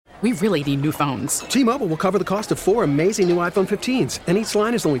We really need new phones. T-Mobile will cover the cost of 4 amazing new iPhone 15s, and each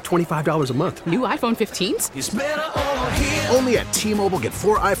line is only $25 a month. New iPhone 15s? It's better over here. Only at T-Mobile, get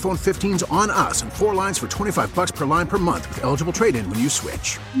 4 iPhone 15s on us and 4 lines for $25 per line per month with eligible trade-in when you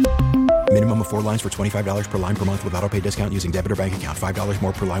switch. Minimum of 4 lines for $25 per line per month with autopay discount using debit or bank account. $5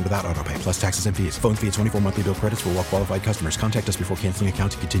 more per line without autopay, plus taxes and fees. Phone fee at 24 monthly bill credits for well-qualified customers. Contact us before canceling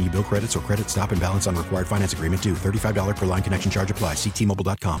account to continue bill credits or credit stop and balance on required finance agreement due. $35 per line connection charge applies. See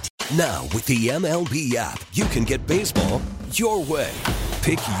T-Mobile.com. Now, with the MLB app, you can get baseball your way.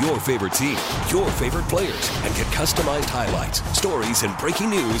 Pick your favorite team, your favorite players, and get customized highlights, stories, and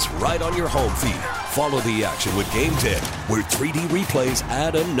breaking news right on your home feed. Follow the action with Game Day, where 3D replays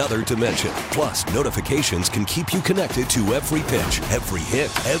add another dimension. Plus, notifications can keep you connected to every pitch, every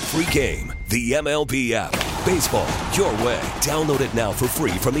hit, every game. The MLB app. Baseball your way. Download it now for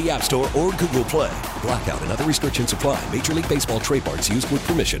free from the App Store or Google Play. Blackout and other restrictions apply. Major League Baseball trademarks used with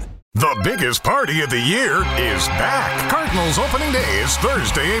permission. The biggest party of the year is back. Cardinals opening day is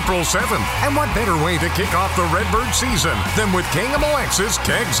Thursday, April 7th. And what better way to kick off the Redbird season than with KMOX's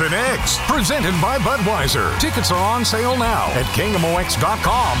Kegs and Eggs, presented by Budweiser. Tickets are on sale now at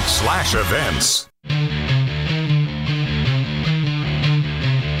KMOX.com/events.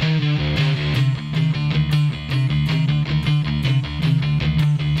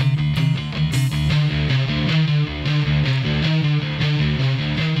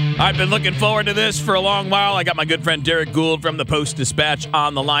 I've been looking forward to this for a long while. I got my good friend Derek Gould from the Post-Dispatch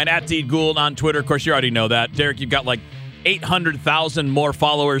on the line, at @DGould on Twitter. Of course, you already know that. Derek, you've got like 800,000 more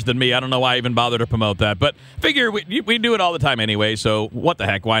followers than me. I don't know why I even bother to promote that. But figure we do it all the time anyway, so what the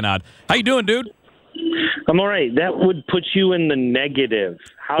heck, why not? How you doing, dude? I'm all right. That would put you in the negative.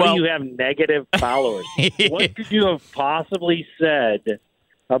 How do you have negative followers? What could you have possibly said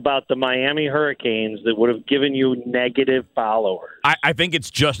about the Miami Hurricanes that would have given you negative followers? I think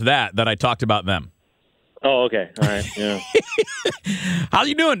it's just that I talked about them. Oh, okay. All right. Yeah. How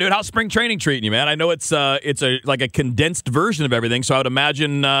you doing, dude? How's spring training treating you, man? I know it's like a condensed version of everything, so I would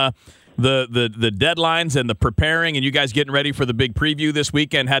imagine the deadlines and the preparing and you guys getting ready for the big preview this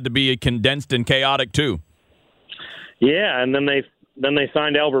weekend had to be condensed and chaotic too. Yeah, and then they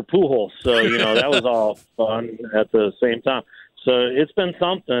signed Albert Pujols, so that was all fun at the same time. So it's been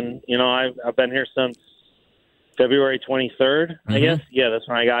something. I've been here since February 23rd, I guess. Yeah, that's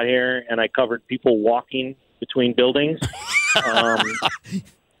when I got here, and I covered people walking between buildings.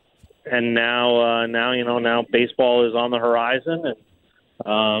 And now baseball is on the horizon, and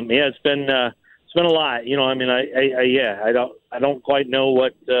it's been a lot. I don't quite know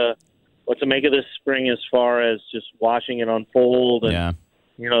what to make of this spring as far as just watching it unfold and.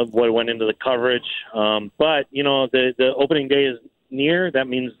 What went into the coverage. But the opening day is near. That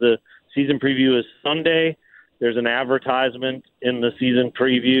means the season preview is Sunday. There's an advertisement in the season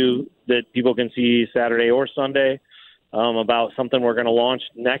preview that people can see Saturday or Sunday about something we're going to launch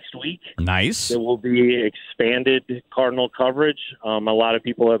next week. Nice. It will be expanded Cardinal coverage. A lot of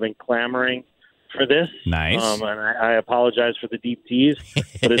people have been clamoring for this. Nice. And I apologize for the deep tease,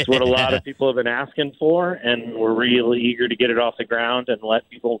 but it's what a lot of people have been asking for, and we're really eager to get it off the ground and let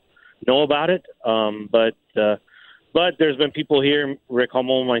people know about it. But there's been people here, Rick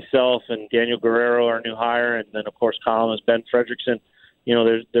Hummel, myself, and Daniel Guerrero, our new hire, and then, of course, columnist Ben Fredrickson.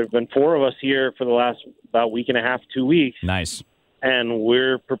 There have been 4 of us here for the last about week and a half, 2 weeks. Nice. And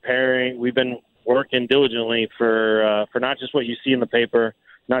we're preparing. We've been working diligently for not just what you see in the paper,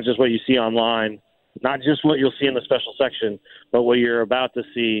 not just what you see online, not just what you'll see in the special section, but what you're about to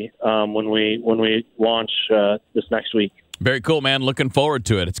see when we launch this next week. Very cool, man. Looking forward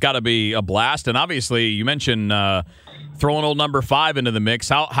to it. It's got to be a blast. And obviously, you mentioned throwing old number 5 into the mix.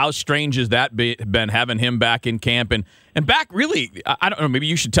 How strange has that been, having him back in camp and back really, I don't know, maybe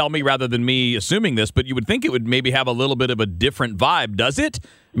you should tell me rather than me assuming this, but you would think it would maybe have a little bit of a different vibe, does it?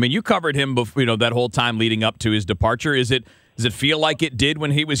 I mean, you covered him before, that whole time leading up to his departure. Does it feel like it did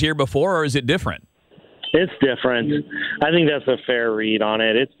when he was here before, or is it different? It's different. I think that's a fair read on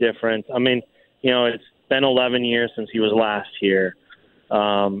it. It's different. I mean, it's been 11 years since he was last here.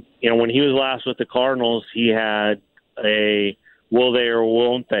 When he was last with the Cardinals, he had a will they or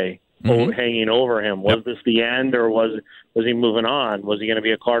won't they hanging over him. Was this the end, or was he moving on? Was he going to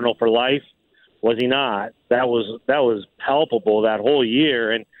be a Cardinal for life? Was he not? That was palpable that whole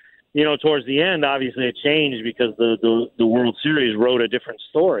year. And towards the end, obviously it changed because the World Series wrote a different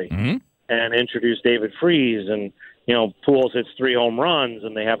story and introduced David Freese, and Pujols hits 3 home runs,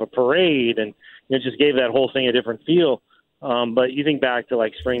 and they have a parade, and it just gave that whole thing a different feel. But you think back to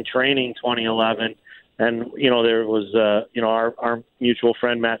like spring training 2011, and there was our mutual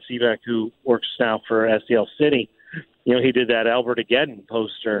friend Matt Seebeck, who works now for STL City. he did that Albert Ageddon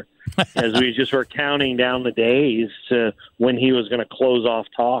poster as we just were counting down the days to when he was going to close off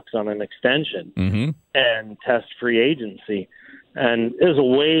talks on an extension and test free agency. And it was a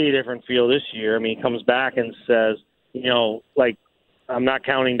way different feel this year. I mean, he comes back and says, I'm not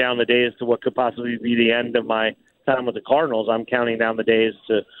counting down the days to what could possibly be the end of my time with the Cardinals. I'm counting down the days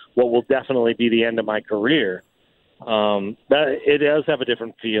to what will definitely be the end of my career. That it does have a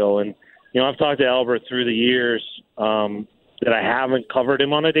different feel. And, I've talked to Albert through the years that I haven't covered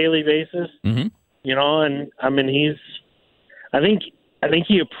him on a daily basis, and I mean, I think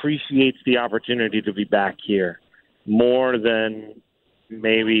he appreciates the opportunity to be back here more than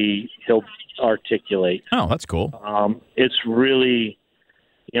maybe he'll articulate. Oh, that's cool. It's really,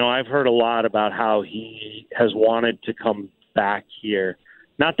 I've heard a lot about how he has wanted to come back here.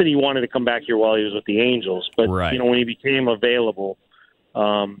 Not that he wanted to come back here while he was with the Angels, but, when he became available,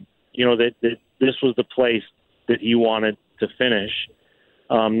 that this was the place that he wanted to finish,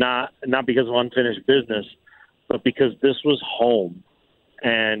 not because of unfinished business, but because this was home,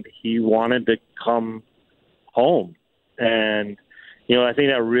 and he wanted to come home. And, I think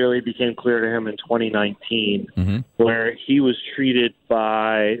that really became clear to him in 2019, where he was treated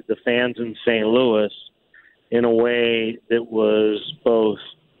by the fans in St. Louis in a way that was both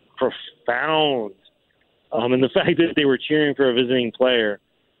profound in the fact that they were cheering for a visiting player,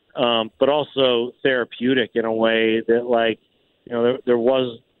 but also therapeutic in a way that,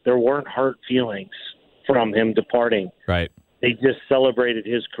 there weren't hurt feelings from him departing. Right. They just celebrated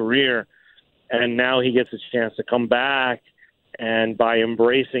his career, and now he gets a chance to come back and, by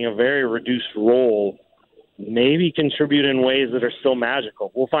embracing a very reduced role, maybe contribute in ways that are still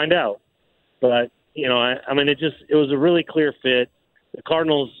magical. We'll find out. But, it was a really clear fit. The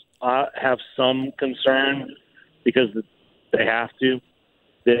Cardinals have some concern because they have to,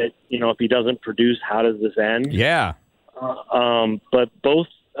 that, if he doesn't produce, how does this end? Yeah. But both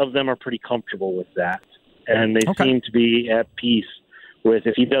of them are pretty comfortable with that. And they seem to be at peace with,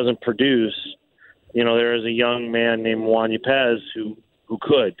 if he doesn't produce, there is a young man named Juan Yepez who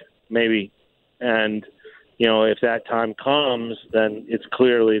could, maybe. And, if that time comes, then it's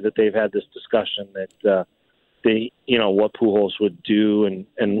clearly that they've had this discussion that what Pujols would do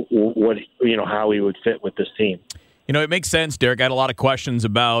and what, how he would fit with this team. It makes sense, Derek. I had a lot of questions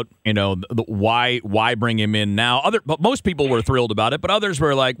about, why bring him in now. But most people were thrilled about it, but others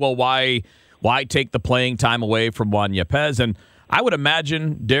were like, well, why take the playing time away from Juan Yepez? And I would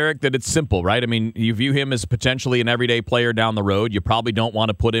imagine, Derek, that it's simple, right? I mean, you view him as potentially an everyday player down the road. You probably don't want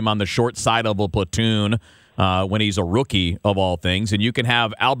to put him on the short side of a platoon when he's a rookie, of all things. And you can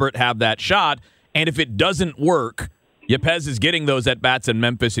have Albert have that shot, and if it doesn't work, Yepez is getting those at-bats in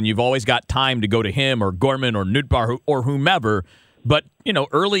Memphis, and you've always got time to go to him or Gorman or Nootbaar or whomever. But,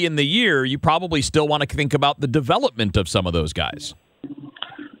 early in the year, you probably still want to think about the development of some of those guys.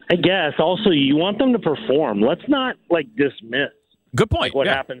 I guess. Also, you want them to perform. Let's not, dismiss. Good point. What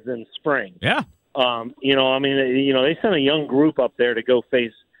happens in spring. Yeah. They sent a young group up there to go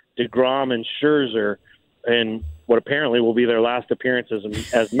face DeGrom and Scherzer in what apparently will be their last appearances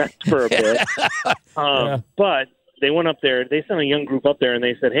as Mets for a bit. But they went up there. They sent a young group up there, and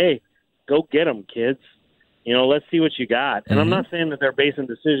they said, hey, go get them, kids. Let's see what you got. And I'm not saying that they're basing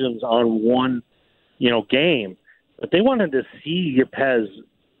decisions on one, game, but they wanted to see Yepez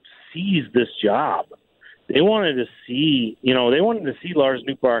seize this job. They wanted to see, Lars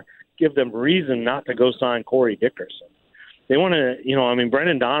Nootbaar give them reason not to go sign Corey Dickerson. They want to,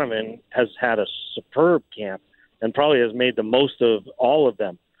 Brendan Donovan has had a superb camp and probably has made the most of all of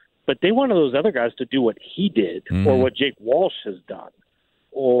them. But they wanted those other guys to do what he did or what Jake Walsh has done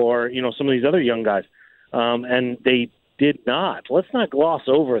or, some of these other young guys. And they did not. Let's not gloss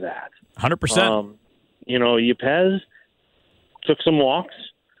over that. 100%. Yepez took some walks.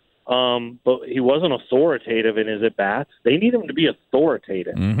 But he wasn't authoritative in his at-bats. They need him to be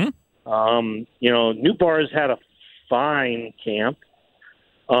authoritative. Nootbaar has had a fine camp,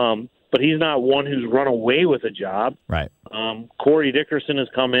 but he's not one who's run away with a job. Right. Corey Dickerson has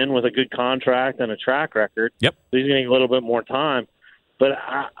come in with a good contract and a track record. Yep. So he's getting a little bit more time. But,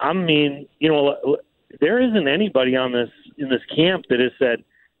 there isn't anybody in this camp that has said,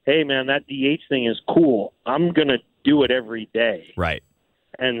 hey, man, that DH thing is cool. I'm going to do it every day. Right.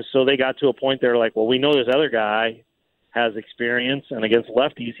 And so they got to a point they're like, well, we know this other guy has experience, and against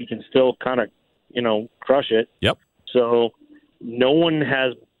lefties, he can still kind of, crush it. Yep. So no one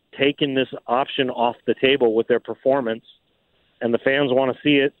has taken this option off the table with their performance, and the fans want to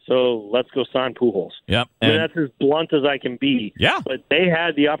see it, so let's go sign Pujols. Yep. And that's as blunt as I can be. Yeah. But they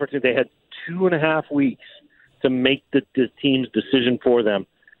had the opportunity. They had 2.5 weeks to make the team's decision for them.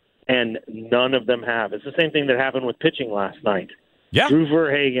 and none of them have. It's the same thing that happened with pitching last night. Yeah. Drew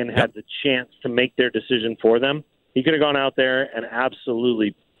Verhagen had the chance to make their decision for them. He could have gone out there and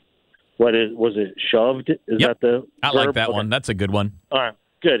absolutely, was it shoved? Is that the I verb? like that one. That's a good one. All right,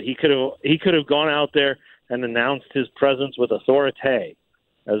 good. He could have gone out there and announced his presence with authority,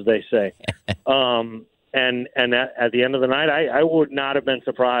 as they say. And at the end of the night, I would not have been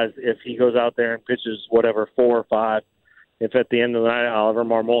surprised if he goes out there and pitches whatever 4 or 5. If at the end of the night, Oliver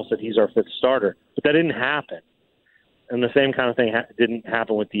Marmol said he's our 5th starter, but that didn't happen. And the same kind of thing didn't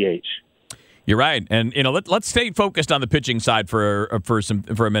happen with DH. You're right, and let's stay focused on the pitching side for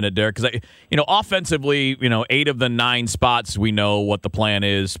a minute, Derek, because offensively, 8 of the 9 spots we know what the plan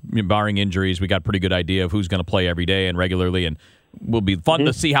is, barring injuries. We got a pretty good idea of who's going to play every day and regularly, and will be fun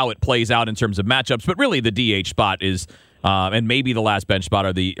to see how it plays out in terms of matchups. But really, the DH spot is, and maybe the last bench spot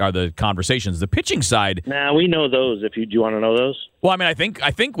are the conversations. The pitching side, we know those. Do you want to know those? Well, I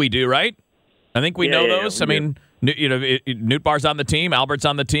think we do, right? I think we know those. Yeah, Nootbaar's on the team, Albert's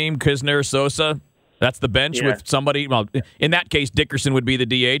on the team, Kisner, Sosa. That's the bench with somebody. Well, in that case, Dickerson would be the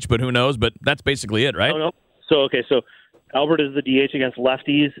DH, but who knows? But that's basically it, right? No. So Albert is the DH against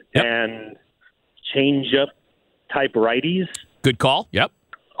lefties and change-up type righties. Good call. Yep.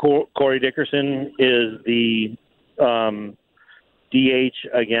 Corey Dickerson is the DH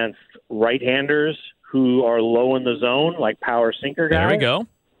against right-handers who are low in the zone, like power sinker guys. There we go.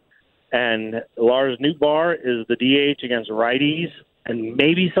 And Lars Nootbaar is the DH against righties and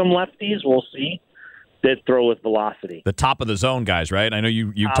maybe some lefties, we'll see, that throw with velocity. The top of the zone guys, right? I know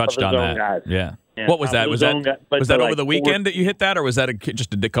you touched on that. Guys. Yeah. What was that? Was that over the weekend that you hit that, or was that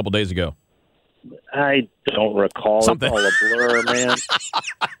just a couple days ago? I don't recall. Something. It's all a blur, man.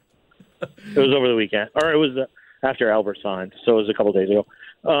 It was over the weekend. Or it was after Albert signed, so it was a couple days ago.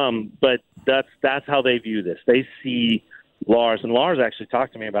 But that's how they view this. They see Lars, and Lars actually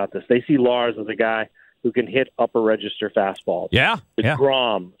talked to me about this. They see Lars as a guy who can hit upper register fastballs. Yeah.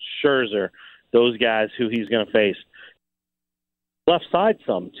 Grom, Scherzer, those guys who he's going to face. Left side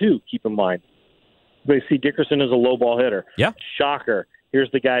some, too, keep in mind. They see Dickerson as a low ball hitter. Yeah. Shocker.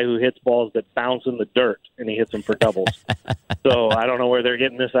 Here's the guy who hits balls that bounce in the dirt, and he hits them for doubles. So I don't know where they're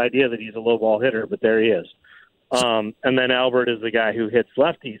getting this idea that he's a low ball hitter, but there he is. And then Albert is the guy who hits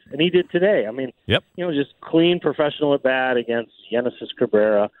lefties, and he did today. I mean, just clean professional at bat against Genesis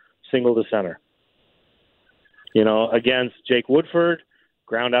Cabrera, single to center. Against Jake Woodford,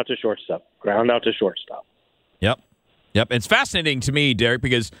 ground out to shortstop. Yep. It's fascinating to me, Derek,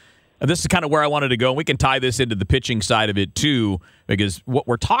 because this is kind of where I wanted to go. And we can tie this into the pitching side of it, too, because what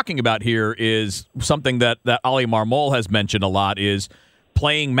we're talking about here is something that Oli Marmol has mentioned a lot is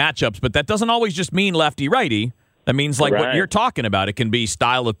playing matchups. But that doesn't always just mean lefty-righty. That means what you're talking about. It can be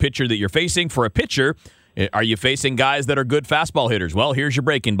style of pitcher that you're facing. For a pitcher, are you facing guys that are good fastball hitters? Well, here's your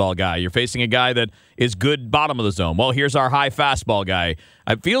breaking ball guy. You're facing a guy that is good bottom of the zone. Well, here's our high fastball guy.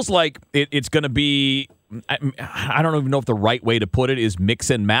 It feels like it's going to be, I don't even know if the right way to put it is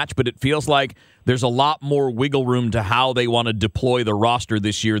mix and match, but it feels like there's a lot more wiggle room to how they want to deploy the roster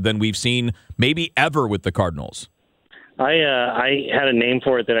this year than we've seen maybe ever with the Cardinals. I had a name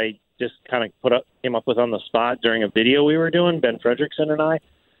for it that I just kind of came up with on the spot during a video we were doing, Ben Fredrickson and I,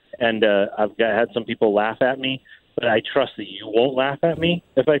 and I've had some people laugh at me, but I trust that you won't laugh at me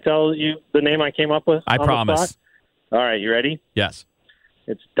if I tell you the name I came up with. I promise. All right, you ready? Yes.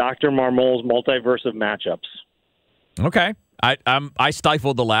 It's Dr. Marmol's multiverse of matchups. Okay. I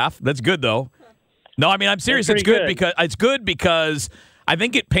stifled the laugh. That's good, though. No, I mean, I'm serious. It's good because I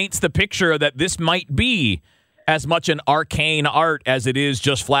think it paints the picture that this might be as much an arcane art as it is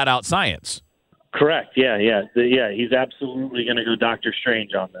just flat-out science. Correct. Yeah. He's absolutely going to go Doctor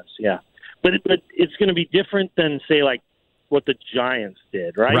Strange on this. Yeah, but it's going to be different than say like what the Giants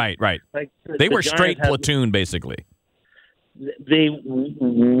did, right? Right. Like they were straight platoon, basically. They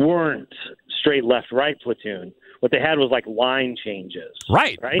weren't straight left-right platoon. What they had was like line changes.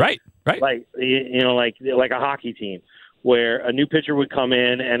 Right. Like like a hockey team, where a new pitcher would come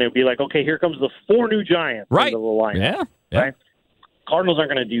in and it'd be like, okay, here comes the 4 new Giants into the line. Yeah. Right? Cardinals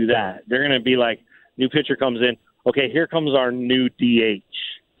aren't going to do that. They're going to be like, new pitcher comes in, okay, here comes our new DH.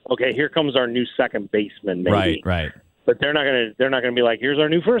 Okay, here comes our new second baseman, maybe. Right. But they're not going to be like, here's our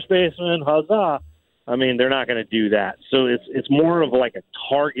new first baseman, huzzah. I mean, they're not going to do that. So it's more of like a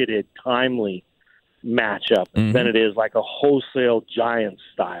targeted, timely matchup than it is like a wholesale Giants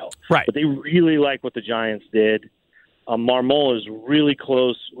style. Right. But they really like what the Giants did. Marmol is really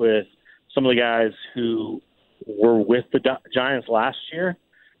close with some of the guys who were with the Giants last year,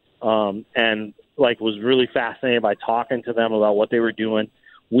 and was really fascinated by talking to them about what they were doing.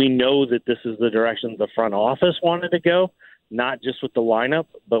 We know that this is the direction the front office wanted to go. not just with the lineup,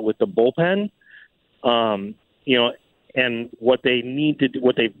 but with the bullpen. And what they need to do,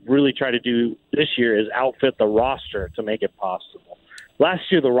 what they really try to do this year is outfit the roster to make it possible. Last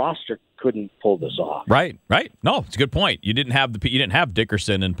year, the roster couldn't pull this off. Right. No, it's a good point. You didn't have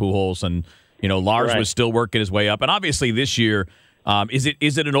Dickerson and Pujols, and Lars was still working his way up. And obviously, this year, is it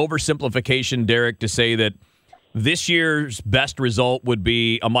an oversimplification, Derek, to say that this year's best result would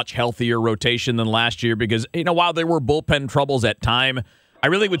be a much healthier rotation than last year? Because while there were bullpen troubles at time, I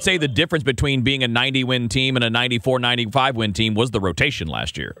really would say the difference between being a 90-win team and a 94-95-win team was the rotation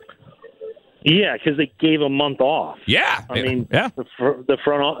last year. Yeah, because they gave a month off. Yeah, I mean, yeah.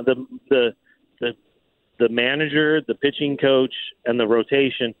 The manager, the pitching coach, and the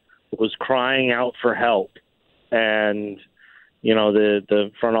rotation was crying out for help, and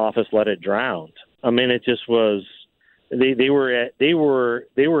the front office let it drown. I mean, it just was. They were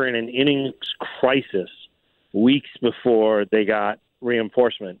in an innings crisis weeks before they got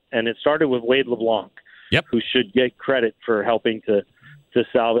reinforcement, and it started with Wade LeBlanc, who should get credit for helping to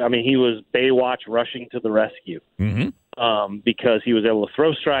salvage. I mean, he was Baywatch rushing to the rescue because he was able to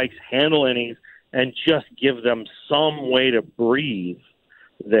throw strikes, handle innings, and just give them some way to breathe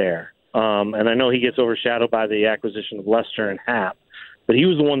there. And I know he gets overshadowed by the acquisition of Lester and Happ, but he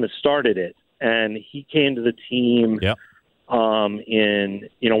was the one that started it, and he came to the team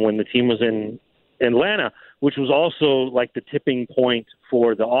when the team was in Atlanta, which was also like the tipping point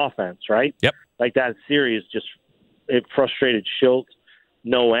for the offense, right? Yep. Like that series it frustrated Schultz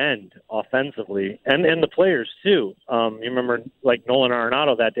no end offensively, and the players too. You remember like Nolan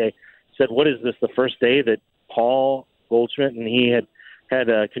Arenado that day said, "What is this? The first day that Paul Goldschmidt and he had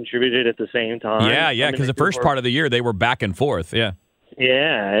contributed at the same time?" Yeah, because the first part of the year they were back and forth. Yeah,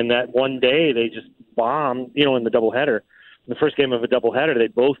 and that one day they just bombed. In the doubleheader, in the first game of a doubleheader, they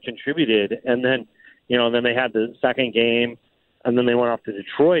both contributed, and then then they had the second game, and then they went off to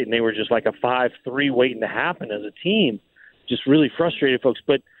Detroit, and they were just like a 5-3 waiting to happen as a team. Just really frustrated folks.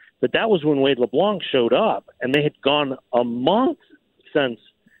 But that was when Wade LeBlanc showed up, and they had gone a month since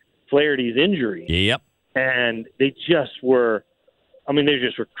Flaherty's injury. Yep. And they just were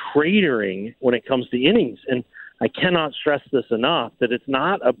cratering when it comes to innings. And I cannot stress this enough, that it's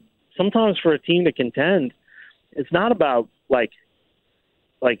not sometimes for a team to contend, it's not about like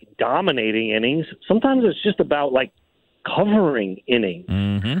dominating innings. Sometimes it's just about like covering innings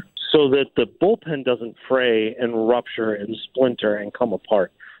so that the bullpen doesn't fray and rupture and splinter and come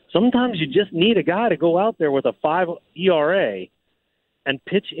apart. Sometimes you just need a guy to go out there with a 5 ERA and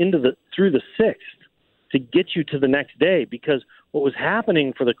pitch through the sixth to get you to the next day, because what was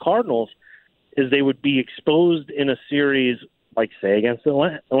happening for the Cardinals is they would be exposed in a series like, say, against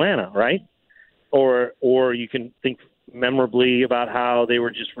Atlanta, right? Or you can think memorably about how they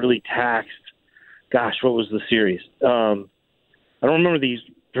were just really taxed. Gosh, what was the series? I don't remember these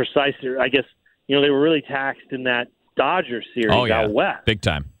precise. I guess they were really taxed in that Dodgers series out west, big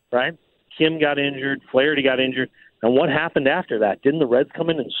time. Right? Kim got injured, Flaherty got injured, and what happened after that? Didn't the Reds come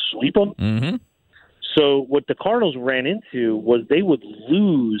in and sweep them? Mm-hmm. So what the Cardinals ran into was they would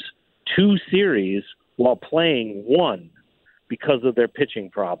lose 2 series while playing 1 because of their pitching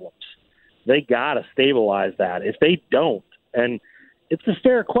problems. They got to stabilize that. If they don't, and it's a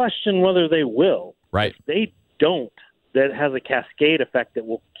fair question whether they will. Right. If they don't, that has a cascade effect that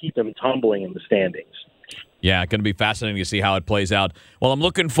will keep them tumbling in the standings. Yeah, going to be fascinating to see how it plays out. Well, I'm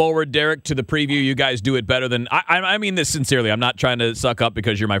looking forward, Derek, to the preview. You guys do it better than I mean this sincerely. I'm not trying to suck up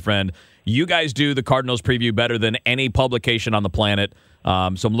because you're my friend. You guys do the Cardinals preview better than any publication on the planet. So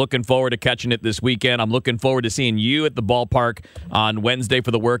I'm looking forward to catching it this weekend. I'm looking forward to seeing you at the ballpark on Wednesday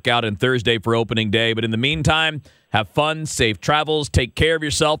for the workout and Thursday for opening day. But in the meantime, have fun, safe travels, take care of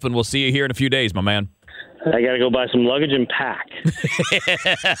yourself, and we'll see you here in a few days, my man. I got to go buy some luggage and pack.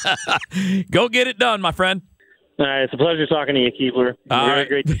 Go get it done, my friend. All right, it's a pleasure talking to you, Keebler. Very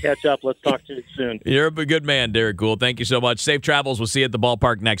great to catch up. Let's talk to you soon. You're a good man, Derek Gould. Thank you so much. Safe travels. We'll see you at the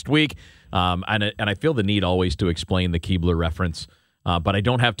ballpark next week. And I feel the need always to explain the Keebler reference, but I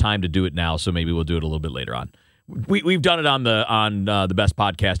don't have time to do it now, so maybe we'll do it a little bit later on. We've done it on the best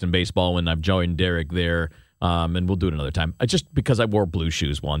podcast in baseball when I've joined Derek there, and we'll do it another time. Just because I wore blue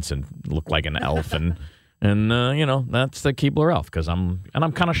shoes once and looked like an elf, and that's the Keebler elf because I'm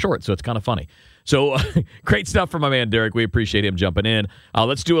kind of short, so it's kind of funny. So great stuff from my man Derek. We appreciate him jumping in.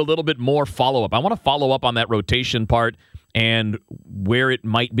 Let's do a little bit more follow-up. I want to follow up on that rotation part and where it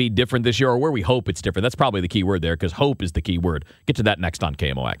might be different this year, or where we hope it's different. That's probably the key word there, because hope is the key word. Get to that next on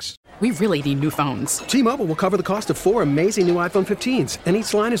KMOX. We really need new phones. T-Mobile will cover the cost of 4 amazing new iPhone 15s, and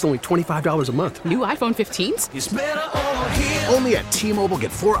each line is only $25 a month. New iPhone 15s? It's better over here. Only at T-Mobile,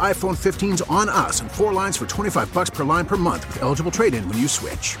 get 4 iPhone 15s on us and 4 lines for $25 per line per month with eligible trade-in when you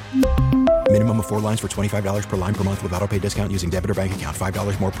switch. Minimum of 4 lines for $25 per line per month with autopay discount using debit or bank account.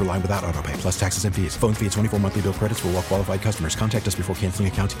 $5 more per line without autopay, plus taxes and fees. Phone fee at 24 monthly bill credits for well-qualified customers. Contact us before canceling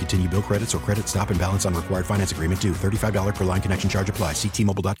account to continue bill credits or credit stop and balance on required finance agreement due. $35 per line connection charge applies. See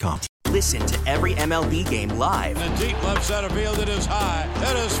T-Mobile.com. Listen to every MLB game live. In the deep left center field, it is high,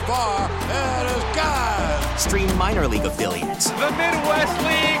 it is far, it is gone. Stream minor league affiliates. The Midwest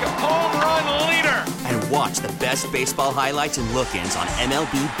League home run leader. And watch the best baseball highlights and look-ins on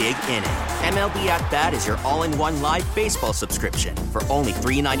MLB Big Inning. MLB At Bat is your all-in-one live baseball subscription for only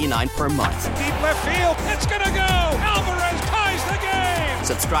 $3.99 per month. Deep left field, it's gonna go. Alvarez ties the game.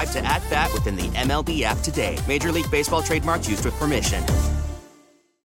 Subscribe to At Bat within the MLB app today. Major League Baseball trademarks used with permission.